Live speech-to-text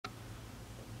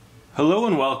Hello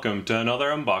and welcome to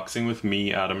another unboxing with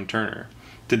me, Adam Turner.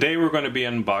 Today we're going to be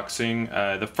unboxing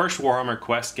the first Warhammer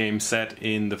Quest game set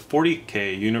in the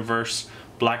 40k universe,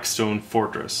 Blackstone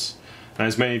Fortress. And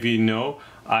as many of you know,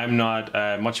 I'm not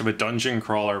much of a dungeon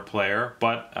crawler player,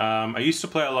 but I used to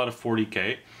play a lot of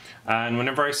 40k. And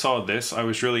whenever I saw this, I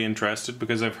was really interested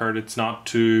because I've heard it's not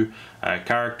too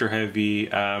character heavy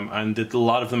and that a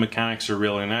lot of the mechanics are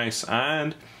really nice.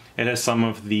 And it has some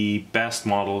of the best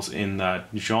models in that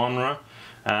genre,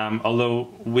 although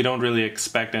we don't really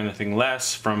expect anything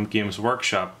less from Games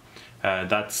Workshop.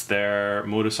 That's their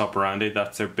modus operandi,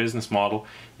 that's their business model,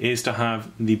 is to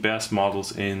have the best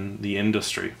models in the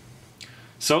industry.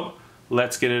 So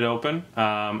let's get it open.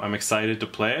 I'm excited to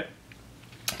play it.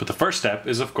 But the first step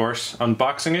is, of course,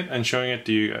 unboxing it and showing it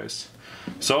to you guys.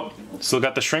 So, still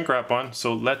got the shrink wrap on,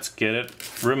 so let's get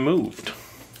it removed.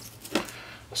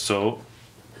 So,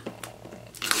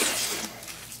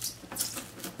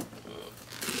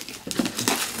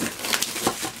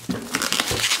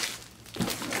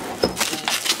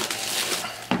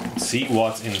 see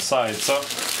what's inside. So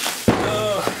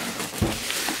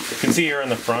you can see here in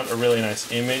the front a really nice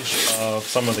image of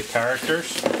some of the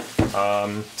characters,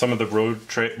 some of the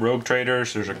rogue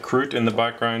traders. There's a Kroot in the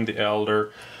background, the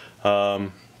Elder.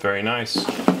 Very nice.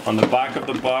 On the back of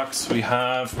the box we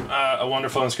have a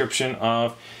wonderful inscription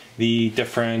of the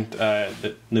different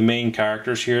the main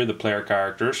characters here, the player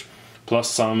characters, plus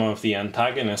some of the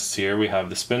antagonists here. We have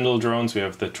the Spindle Drones, we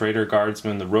have the Trader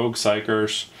Guardsmen, the Rogue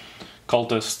Psychers,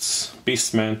 Cultists,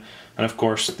 Beastmen, and of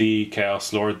course the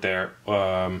Chaos Lord there,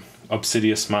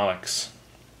 Obsidious Malix.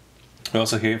 We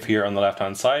also have here on the left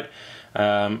hand side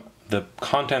the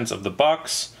contents of the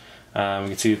box. We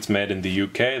can see it's made in the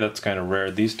UK, that's kind of rare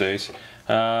these days.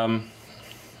 And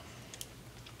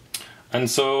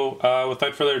so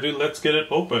without further ado, let's get it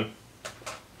open.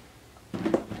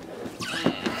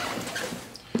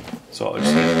 So I'll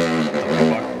just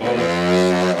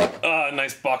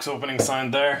nice box opening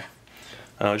sign there.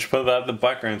 Just put that in the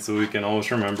background so we can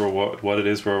always remember what it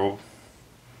is we're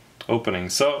opening.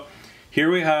 So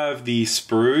here we have the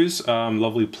sprues,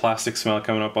 lovely plastic smell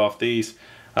coming up off these.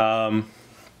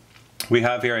 We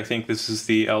have here, I think this is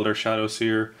the Elder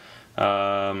Shadowseer.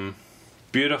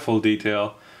 Beautiful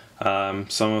detail.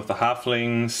 Some of the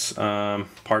halflings,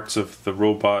 parts of the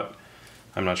robot,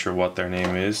 I'm not sure what their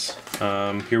name is.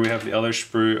 Here we have the other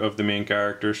sprue of the main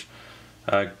characters.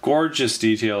 Gorgeous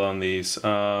detail on these.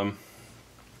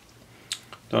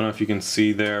 Don't know if you can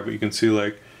see there, but you can see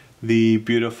like the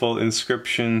beautiful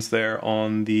inscriptions there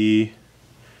on the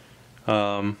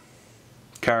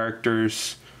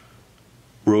characters'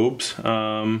 robes.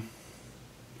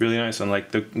 Really nice, and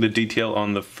like the detail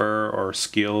on the fur or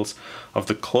scales of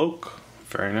the cloak.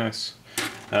 Very nice.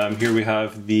 Here we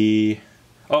have the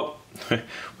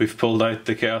we've pulled out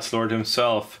the Chaos Lord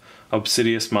himself,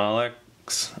 Obsidious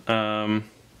Malix.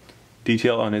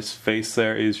 Detail on his face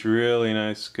there is really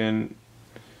nice. Can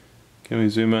we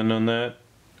zoom in on that?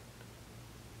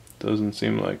 Doesn't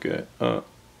seem like it.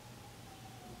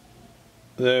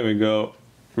 There we go.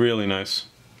 Really nice.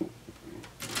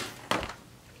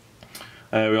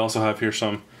 We also have here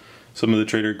some of the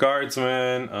Trader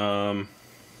Guardsmen,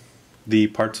 the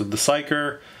parts of the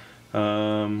Psyker.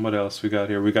 What else we got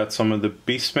here? We got some of the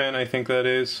Beastmen, I think that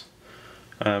is.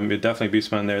 Definitely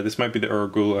Beastman there. This might be the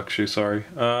Urgul, actually, sorry.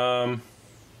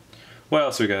 What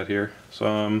else we got here?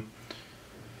 So,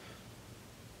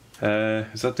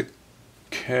 is that the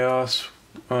Chaos?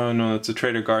 Oh no, that's the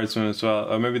Trader Guardsman as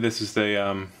well. Maybe this is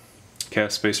the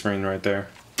Chaos Space Marine right there.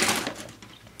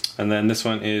 And then this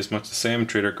one is much the same,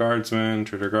 Trader Guardsman,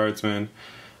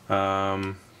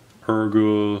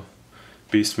 Urgul,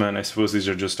 Beastman. I suppose these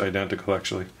are just identical,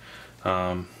 actually.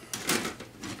 And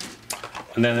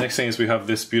then the next thing is we have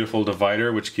this beautiful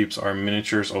divider which keeps our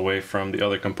miniatures away from the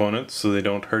other components so they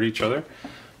don't hurt each other.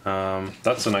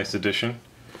 That's a nice addition.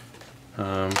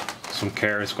 Some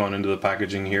care has gone into the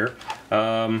packaging here.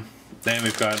 Then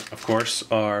we've got, of course,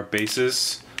 our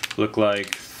bases. Look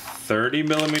like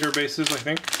 30mm bases, I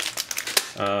think.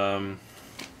 An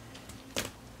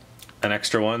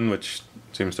extra one which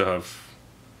seems to have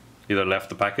either left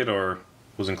the packet or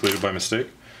was included by mistake.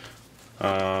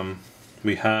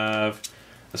 We have,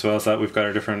 as well as that, we've got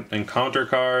our different encounter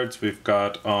cards, we've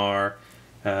got our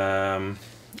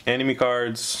enemy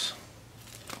cards,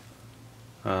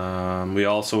 we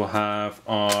also have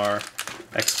our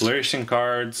exploration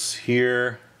cards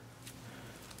here.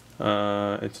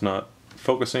 It's not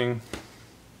focusing.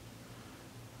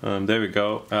 There we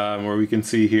go, where we can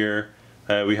see here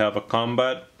we have a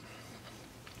combat,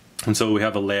 and so we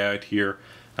have a layout here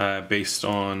based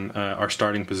on our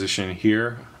starting position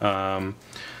here.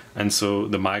 and so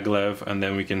the maglev, and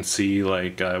then we can see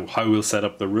like how we'll set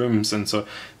up the rooms. And so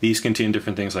these contain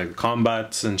different things like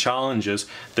combats and challenges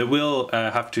that we'll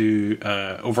have to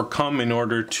overcome in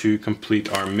order to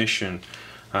complete our mission.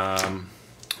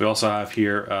 We also have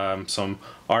here some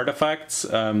artifacts.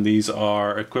 These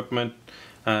are equipment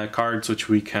cards which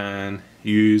we can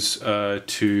use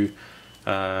to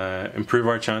improve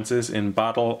our chances in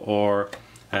battle, or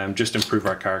just improve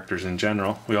our characters in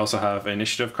general. We also have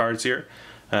initiative cards here.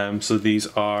 So these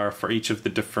are for each of the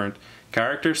different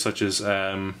characters, such as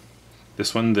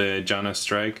this one, the Janus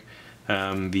Strike,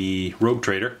 the Rogue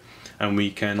Trader, and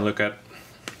we can look at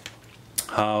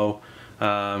how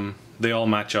they all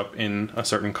match up in a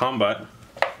certain combat.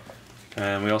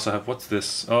 And we also have, what's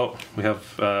this? Oh, we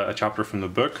have a chapter from the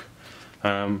book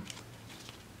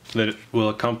that will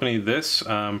accompany this,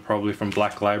 probably from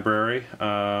Black Library.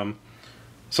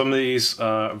 Some of these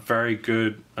very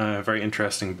good, very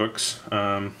interesting books.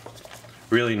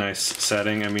 Really nice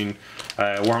setting. I mean,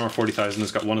 Warhammer 40,000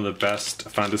 has got one of the best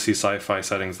fantasy sci-fi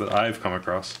settings that I've come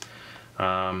across.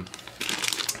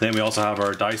 Then we also have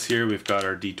our dice here. We've got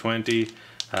our D20,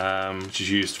 which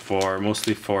is used for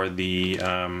mostly for the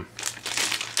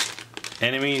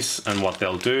enemies and what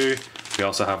they'll do. We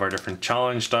also have our different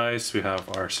challenge dice. We have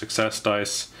our success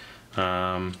dice.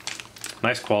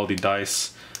 Nice quality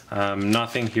dice.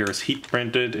 Nothing here is heat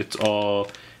printed. It's all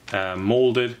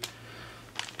molded.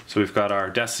 So we've got our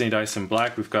Destiny dice in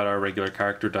black. We've got our regular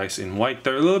character dice in white.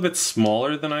 They're a little bit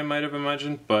smaller than I might have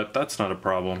imagined, but that's not a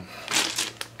problem.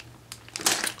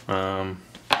 I'm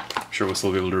sure we'll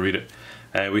still be able to read it.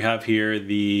 We have here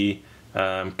the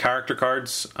character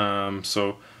cards.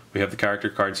 So we have the character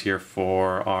cards here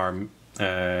for our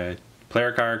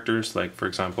player characters, like for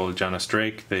example Janus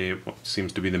Drake. They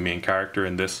seems to be the main character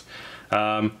in this.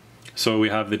 So we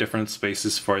have the different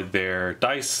spaces for their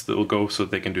dice that will go so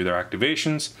that they can do their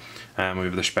activations. We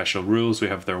have their special rules, we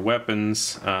have their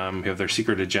weapons, we have their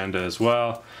secret agenda as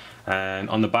well. And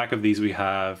on the back of these we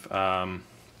have, well,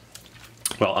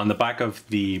 on the back of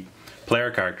the player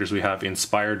characters we have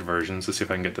inspired versions. Let's see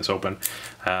if I can get this open.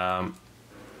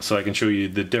 So I can show you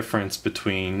the difference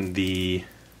between the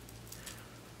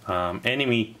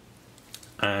enemy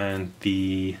and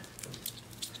the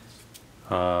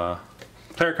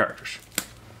player characters.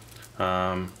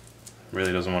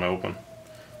 Really doesn't want to open.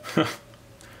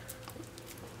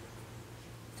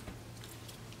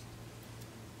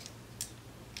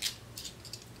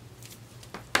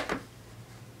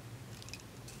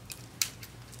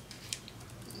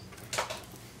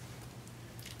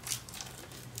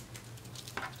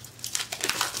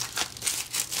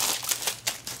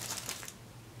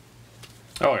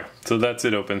 Okay, so that's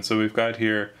it open. So we've got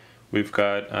here, we've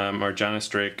got our Janus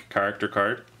Drake character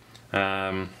card.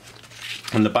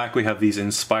 On the back we have these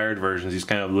inspired versions, these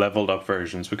kind of leveled up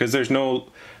versions, because there's no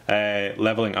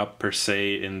leveling up per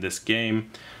se in this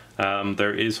game.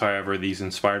 There is, however, these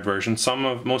inspired versions.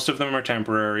 Most of them are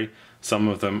temporary, some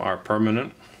of them are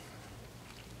permanent.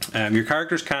 Your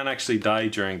characters can actually die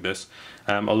during this,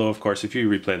 although of course if you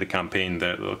replay the campaign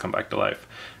they'll come back to life.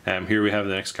 Here we have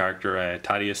the next character,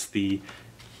 Thaddeus the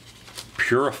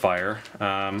Purifier.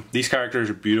 These characters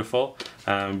are beautiful,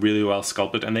 really well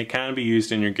sculpted, and they can be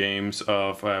used in your games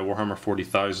of Warhammer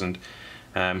 40,000.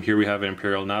 Here we have an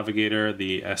Imperial Navigator,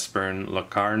 the Espern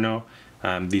Locarno.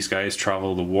 These guys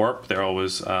travel the warp. They're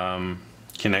always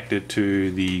connected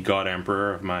to the God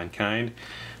Emperor of mankind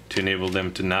to enable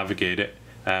them to navigate it.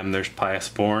 There's Pius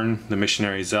Born, the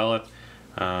Missionary Zealot.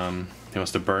 He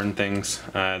wants to burn things.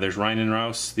 There's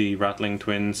Rheinenraus, the Rattling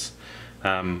Twins.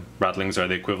 Rattlings are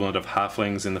the equivalent of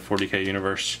halflings in the 40k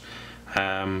universe.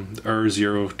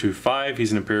 Ur-025,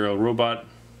 he's an Imperial robot.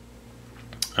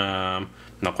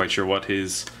 Not quite sure what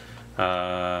his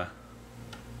modus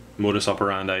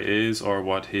operandi is or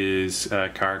what his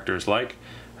character is like.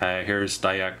 Here's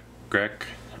Dyak Grek.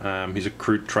 He's a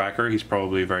Kroot tracker. He's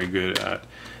probably very good at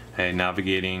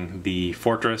navigating the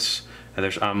fortress.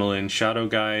 There's Amelin Shadow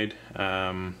Guide.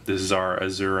 This is our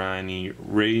Azurani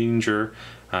Ranger.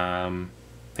 I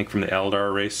think from the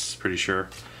Eldar race, pretty sure.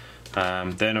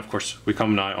 Then of course we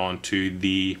come now on to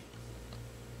the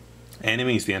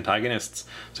enemies, the antagonists.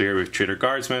 So here we have Traitor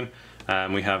Guardsmen.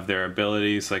 We have their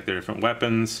abilities, like their different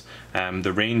weapons,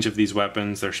 the range of these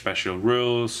weapons, their special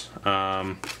rules.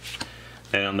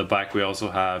 Then on the back we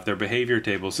also have their behavior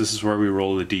tables. This is where we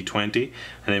roll the d20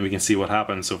 and then we can see what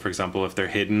happens. So for example, if they're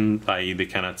hidden, i.e. they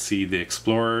cannot see the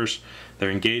explorers, they're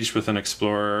engaged with an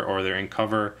explorer, or they're in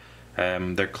cover,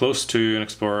 they're close to an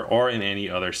explorer, or in any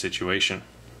other situation.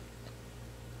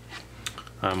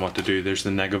 What to do, there's the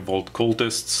Negavolt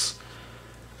cultists,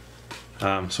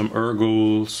 some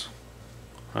Urgols,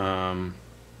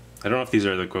 I don't know if these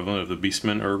are the equivalent of the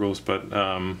Beastmen Urgles, but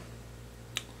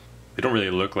they don't really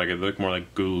look like it. They look more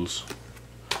like ghouls.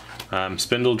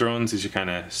 Spindle drones, these are kind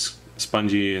of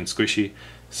spongy and squishy,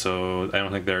 so I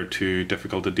don't think they're too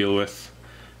difficult to deal with.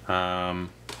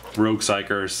 Rogue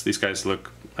Psychers, these guys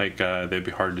look like they'd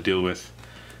be hard to deal with.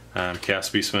 Chaos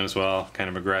Beastmen as well, kind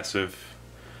of aggressive.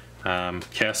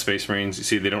 Chaos Space Marines, you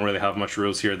see they don't really have much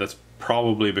rules here. That's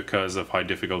probably because of how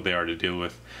difficult they are to deal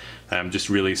with. Just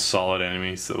really solid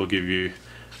enemies that will give you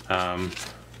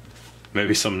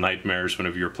maybe some nightmares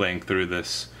whenever you're playing through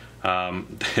this.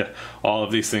 All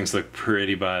of these things look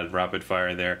pretty bad rapid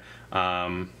fire there.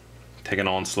 Take an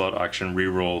onslaught action,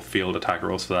 reroll field attack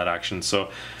rolls for that action, so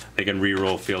they can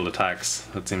reroll field attacks.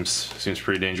 That seems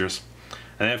pretty dangerous.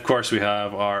 And then of course we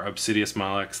have our Obsidious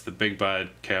Mallex, the big bad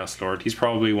Chaos Lord. He's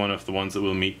probably one of the ones that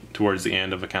we'll meet towards the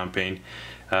end of a campaign.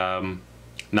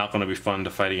 Not going to be fun to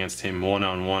fight against him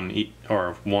one-on-one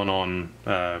or one-on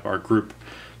our group,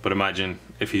 but imagine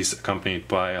if he's accompanied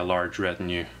by a large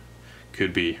retinue.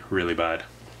 Could be really bad.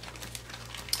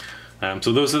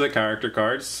 So those are the character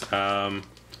cards. Of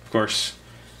course,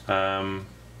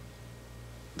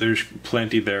 there's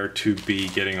plenty there to be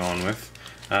getting on with.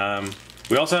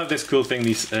 We also have this cool thing,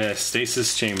 these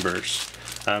stasis chambers.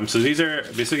 So these are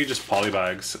basically just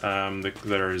polybags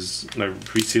that are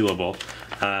resealable,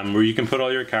 where you can put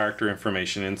all your character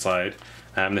information inside.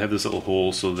 They have this little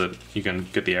hole so that you can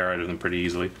get the air out of them pretty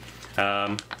easily.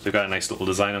 They've got a nice little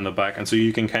design on the back, and so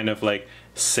you can kind of like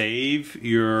save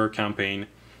your campaign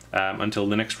until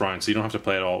the next round, so you don't have to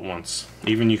play it all at once.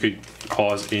 Even you could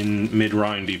pause in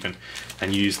mid-round even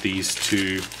and use these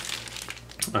to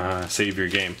save your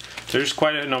game. There's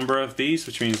quite a number of these,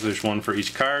 which means there's one for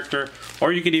each character,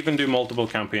 or you could even do multiple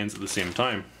campaigns at the same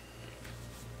time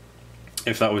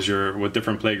if that was with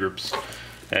different play groups.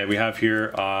 We have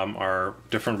here our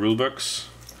different rule books.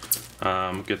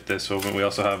 Get this open. We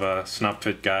also have a snap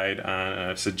fit guide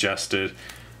and a suggested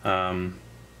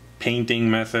painting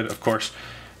method. Of course,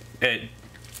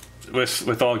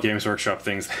 with all Games Workshop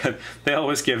things, they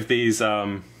always give these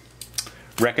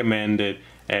recommended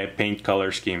paint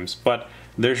color schemes, but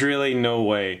there's really no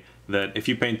way that if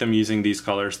you paint them using these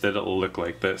colors that it'll look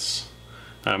like this.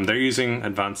 They're using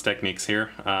advanced techniques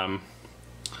here,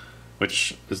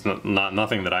 which is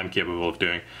nothing that I'm capable of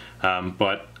doing,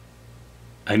 but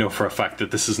I know for a fact that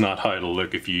this is not how it'll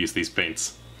look if you use these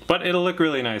paints. But it'll look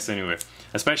really nice anyway,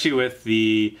 especially with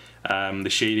the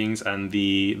shadings and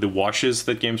the washes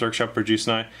that Games Workshop produce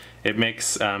now. It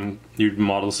makes your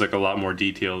models look a lot more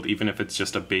detailed, even if it's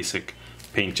just a basic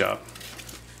paint job.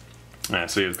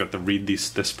 So you've got to read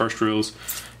this first rules.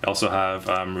 You also have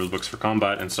rule books for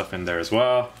combat and stuff in there as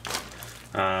well.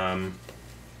 And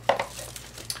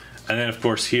then of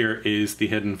course here is the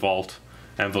Hidden Vault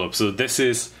envelope. So this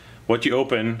is what you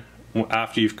open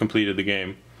after you've completed the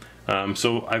game.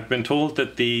 So I've been told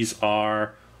that these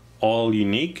are all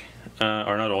unique,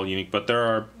 or not all unique, but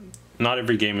not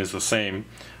every game is the same,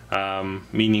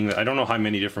 meaning that I don't know how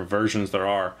many different versions there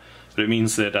are, but it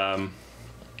means that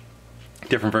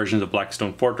different versions of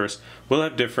Blackstone Fortress will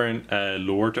have different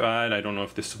lore to add. I don't know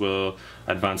if this will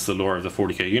advance the lore of the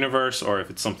 40k universe or if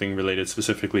it's something related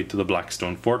specifically to the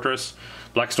Blackstone Fortress.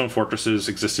 Blackstone Fortresses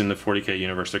exist in the 40k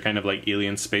universe. They're kind of like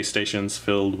alien space stations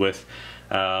filled with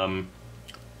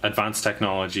advanced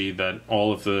technology that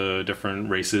all of the different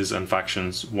races and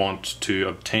factions want to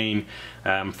obtain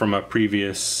from a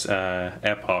previous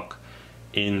epoch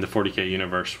in the 40k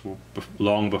universe,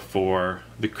 long before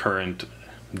the current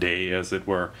day, as it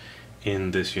were,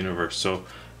 in this universe. So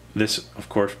this of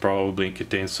course probably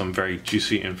contains some very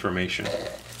juicy information.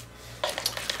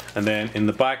 And then in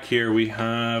the back here we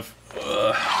have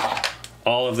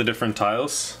all of the different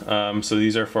tiles. So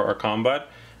these are for our combat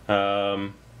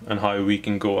and how we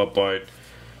can go about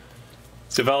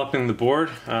developing the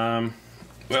board.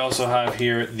 We also have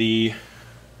here the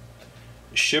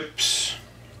ships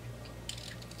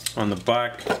on the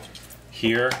back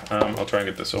here. I'll try and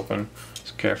get this open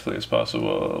as carefully as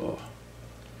possible.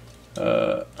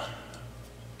 Oh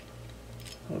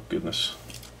goodness.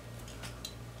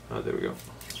 Oh, there we go.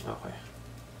 Okay.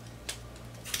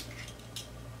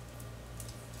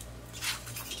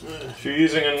 If you're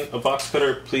using a box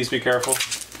cutter, please be careful.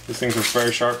 These things are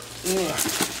very sharp,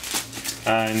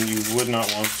 and you would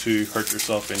not want to hurt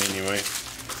yourself in any way.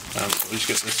 So we'll just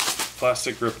get this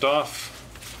plastic ripped off.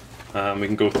 We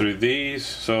can go through these.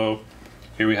 So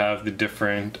here we have the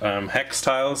different hex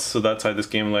tiles. So that's how this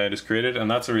game layout is created, and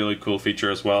that's a really cool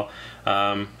feature as well.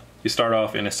 You start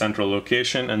off in a central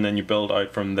location, and then you build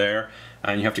out from there.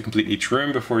 And you have to complete each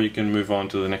room before you can move on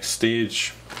to the next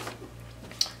stage.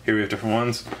 Here we have different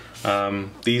ones.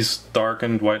 These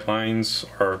darkened white lines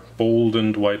or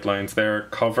boldened white lines there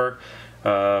cover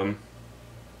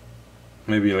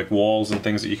maybe like walls and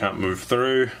things that you can't move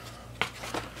through.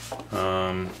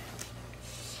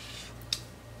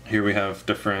 Here we have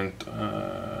different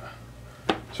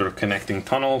sort of connecting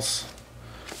tunnels.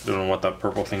 Don't know what that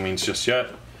purple thing means just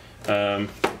yet.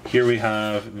 Here we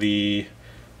have the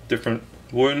different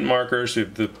wound markers. We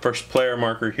have the first player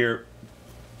marker here.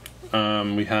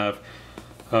 We have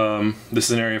this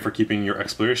is an area for keeping your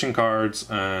exploration cards,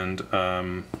 and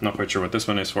not quite sure what this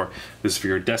one is for. This is for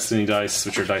your destiny dice,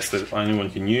 which are dice that anyone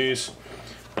can use.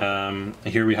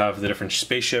 Here we have the different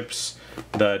spaceships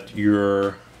that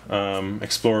your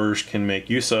explorers can make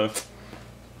use of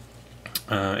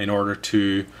in order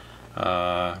to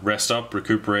rest up,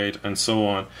 recuperate, and so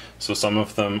on. So some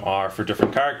of them are for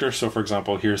different characters. So for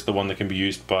example, here's the one that can be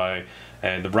used by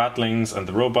the Ratlings and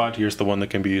the robot. Here's the one that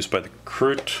can be used by the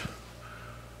Kroot.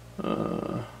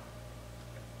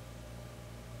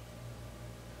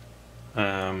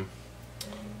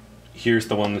 Here's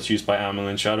the one that's used by Amel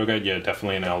and Shadowguide. Yeah,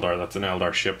 definitely an Eldar. That's an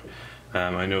Eldar ship.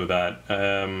 I know that.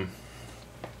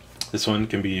 This one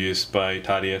can be used by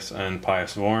Thaddeus and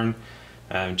Pius Vorn.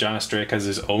 Janus Drake has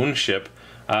his own ship,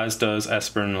 as does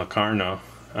Esper and Locarno.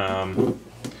 Down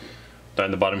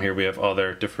the bottom here we have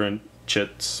other different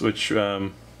chits which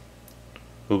will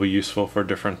be useful for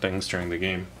different things during the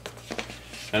game.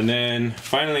 And then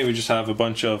finally we just have a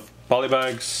bunch of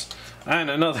polybags and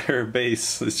another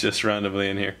base that's just randomly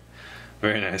in here.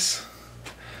 Very nice.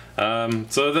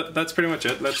 So that's pretty much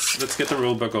it. Let's get the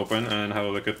rulebook open and have a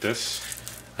look at this.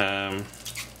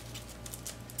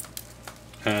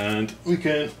 And we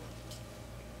can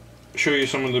show you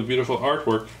some of the beautiful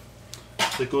artwork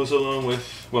that goes along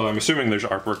with, well, I'm assuming there's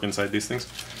artwork inside these things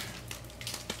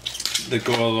that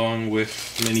go along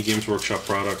with many Games Workshop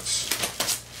products.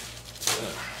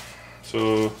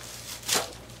 So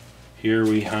here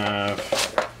we have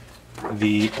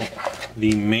the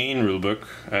main rulebook.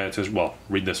 It says, well,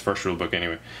 read this first rulebook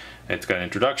anyway. It's got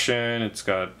introduction, it's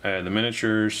got the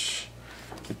miniatures,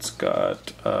 it's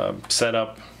got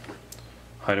setup,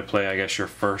 how to play, I guess, your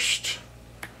first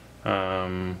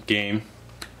game,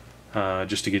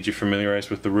 just to get you familiarized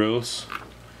with the rules.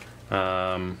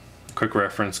 Quick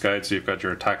reference guide, so you've got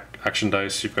your attack action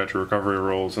dice, you've got your recovery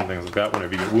rolls and things like that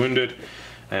whenever you get wounded,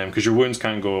 because your wounds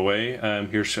can't go away.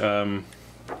 Here's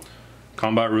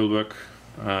combat rulebook,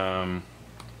 how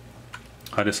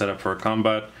to set up for a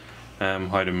combat,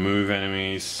 how to move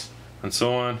enemies, and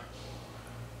so on.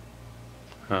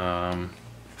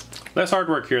 Less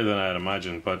artwork here than I'd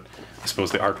imagined, but I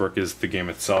suppose the artwork is the game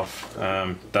itself.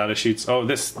 Data sheets. Oh,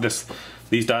 these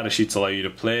data sheets allow you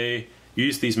to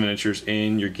use these miniatures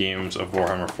in your games of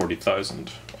Warhammer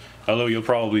 40,000. Although you'll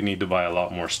probably need to buy a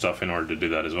lot more stuff in order to do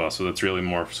that as well. So that's really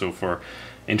more so for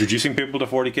introducing people to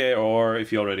 40k, or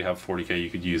if you already have 40k, you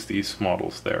could use these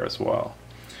models there as well.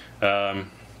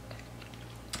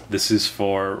 This is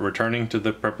for returning to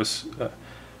the precipice.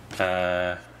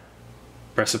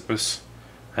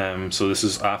 So this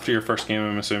is after your first game,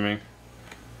 I'm assuming.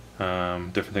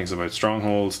 Different things about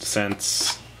strongholds,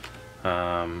 descents,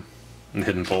 and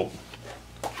hidden bolt.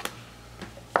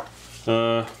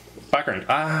 Background.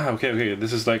 Okay.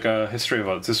 This is like a history of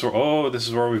it. This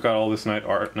is where we've got all this nice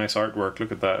artwork.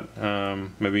 Look at that.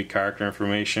 Maybe character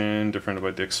information, different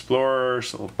about the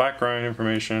explorers, little background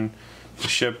information, the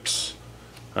ships.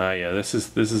 Yeah, this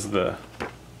is the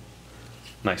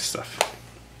nice stuff.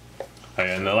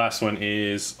 And the last one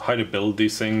is how to build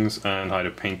these things and how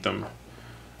to paint them,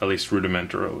 at least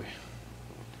rudimentarily.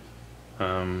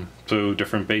 So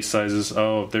different base sizes.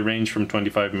 Oh, they range from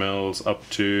 25 mils up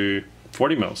to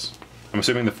 40 mils. I'm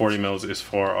assuming the 40 mils is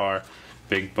for our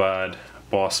big bad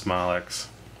boss Malix.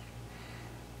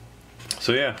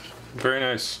 So yeah, very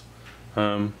nice.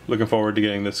 Looking forward to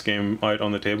getting this game out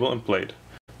on the table and played.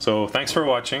 So thanks for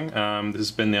watching. This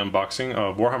has been the unboxing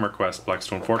of Warhammer Quest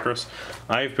Blackstone Fortress.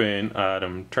 I've been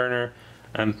Adam Turner,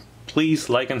 and please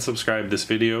like and subscribe this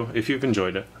video if you've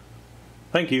enjoyed it.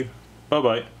 Thank you. Bye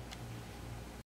bye.